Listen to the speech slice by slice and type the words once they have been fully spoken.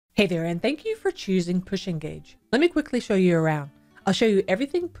Hey there, and thank you for choosing PushEngage. Let me quickly show you around. I'll show you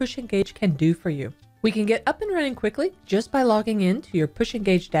everything PushEngage can do for you. We can get up and running quickly just by logging into your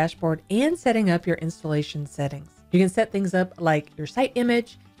PushEngage dashboard and setting up your installation settings. You can set things up like your site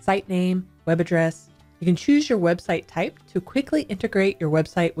image, site name, web address. You can choose your website type to quickly integrate your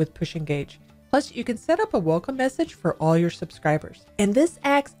website with PushEngage. Plus, you can set up a welcome message for all your subscribers. And this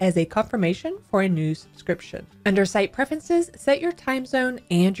acts as a confirmation for a new subscription. Under Site Preferences, set your time zone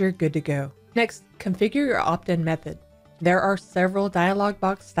and you're good to go. Next, configure your opt-in method. There are several dialog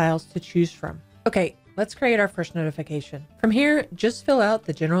box styles to choose from. Okay, let's create our first notification. From here, just fill out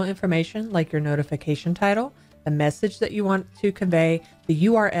the general information like your notification title, the message that you want to convey, the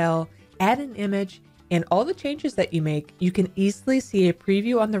URL, add an image, and all the changes that you make. You can easily see a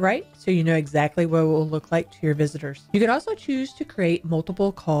preview on the right so you know exactly what it will look like to your visitors. You can also choose to create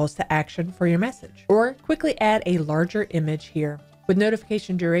multiple calls to action for your message or quickly add a larger image here. With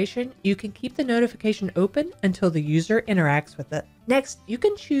notification duration, you can keep the notification open until the user interacts with it. Next, you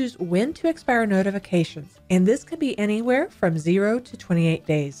can choose when to expire notifications, and this can be anywhere from 0 to 28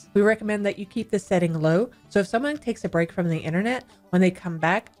 days. We recommend that you keep this setting low, so if someone takes a break from the internet, when they come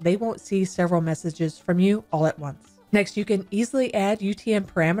back, they won't see several messages from you all at once. Next, you can easily add UTM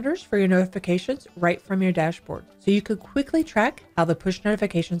parameters for your notifications right from your dashboard, so you can quickly track how the push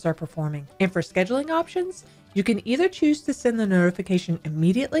notifications are performing. And for scheduling options, you can either choose to send the notification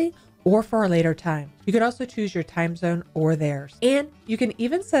immediately or for a later time. You can also choose your time zone or theirs. And you can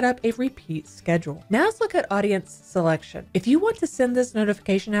even set up a repeat schedule. Now let's look at audience selection. If you want to send this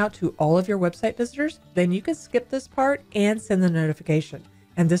notification out to all of your website visitors, then you can skip this part and send the notification.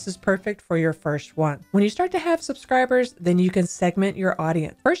 And this is perfect for your first one. When you start to have subscribers, then you can segment your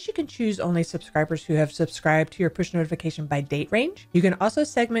audience. First, you can choose only subscribers who have subscribed to your push notification by date range. You can also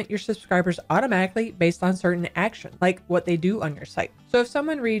segment your subscribers automatically based on certain actions, like what they do on your site. So if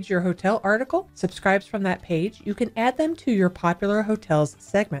someone reads your hotel article, subscribes from that page, you can add them to your popular hotels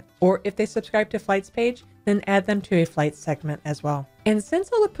segment. Or if they subscribe to flights page, then add them to a flight segment as well. And since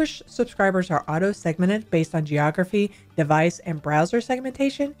all the push subscribers are auto-segmented based on geography, device, and browser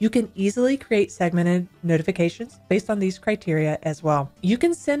segmentation, you can easily create segmented notifications based on these criteria as well. You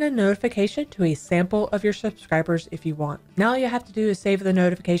can send a notification to a sample of your subscribers if you want. Now all you have to do is save the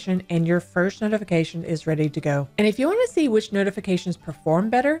notification and your first notification is ready to go. And if you want to see which notifications perform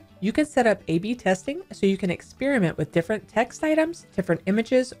better, you can set up A/B testing so you can experiment with different text items, different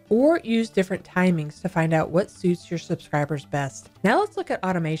images, or use different timings to find out what suits your subscribers best. Now let's look at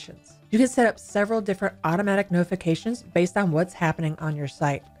automations. You can set up several different automatic notifications based on what's happening on your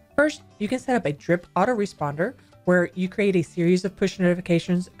site. First, you can set up a drip autoresponder where you create a series of push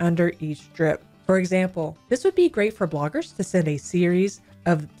notifications under each drip. For example, this would be great for bloggers to send a series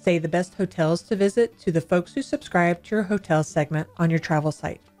of, say, the best hotels to visit to the folks who subscribe to your hotel segment on your travel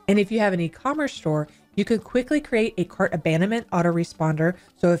site. And if you have an e-commerce store, you can quickly create a cart abandonment autoresponder,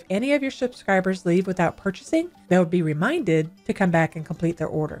 so if any of your subscribers leave without purchasing, they'll be reminded to come back and complete their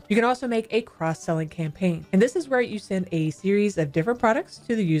order. You can also make a cross-selling campaign, and this is where you send a series of different products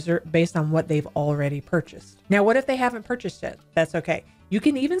to the user based on what they've already purchased. Now, what if they haven't purchased yet? That's okay. You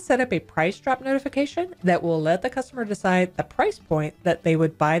can even set up a price drop notification that will let the customer decide the price point that they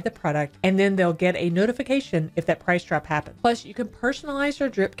would buy the product, and then they'll get a notification if that price drop happens. Plus, you can personalize your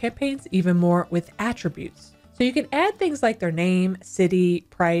drip campaigns even more with attributes. So you can add things like their name, city,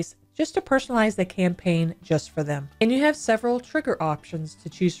 price, just to personalize the campaign just for them. And you have several trigger options to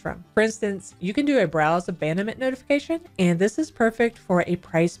choose from. For instance, you can do a browse abandonment notification, and this is perfect for a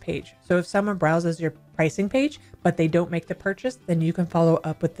price page. So if someone browses your pricing page, but they don't make the purchase, then you can follow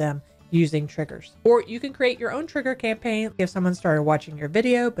up with them using triggers. Or you can create your own trigger campaign. If someone started watching your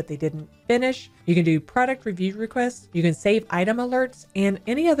video, but they didn't finish, you can do product review requests, you can save item alerts, and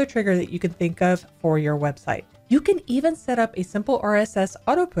any other trigger that you can think of for your website. You can even set up a simple RSS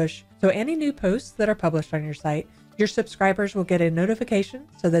auto push, so any new posts that are published on your site, your subscribers will get a notification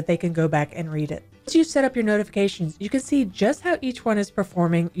so that they can go back and read it. Once you set up your notifications, you can see just how each one is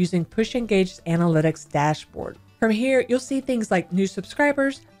performing using PushEngage's analytics dashboard. From here, you'll see things like new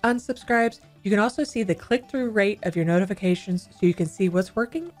subscribers, unsubscribes. You can also see the click-through rate of your notifications so you can see what's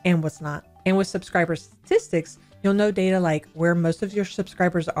working and what's not. And with subscriber statistics, you'll know data like where most of your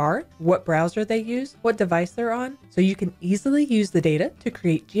subscribers are, what browser they use, what device they're on, so you can easily use the data to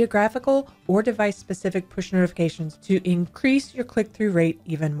create geographical or device-specific push notifications to increase your click-through rate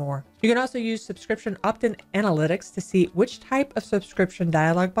even more. You can also use subscription opt-in analytics to see which type of subscription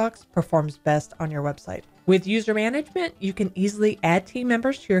dialog box performs best on your website. With user management, you can easily add team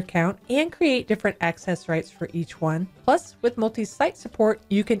members to your account and create different access rights for each one. Plus, with multi-site support,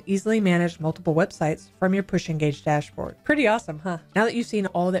 you can easily manage multiple websites from your PushEngage dashboard. Pretty awesome, huh? Now that you've seen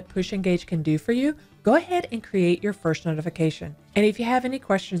all that PushEngage can do for you, go ahead and create your first notification. And if you have any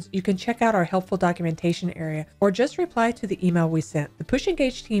questions, you can check out our helpful documentation area or just reply to the email we sent. The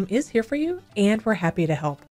PushEngage team is here for you, and we're happy to help.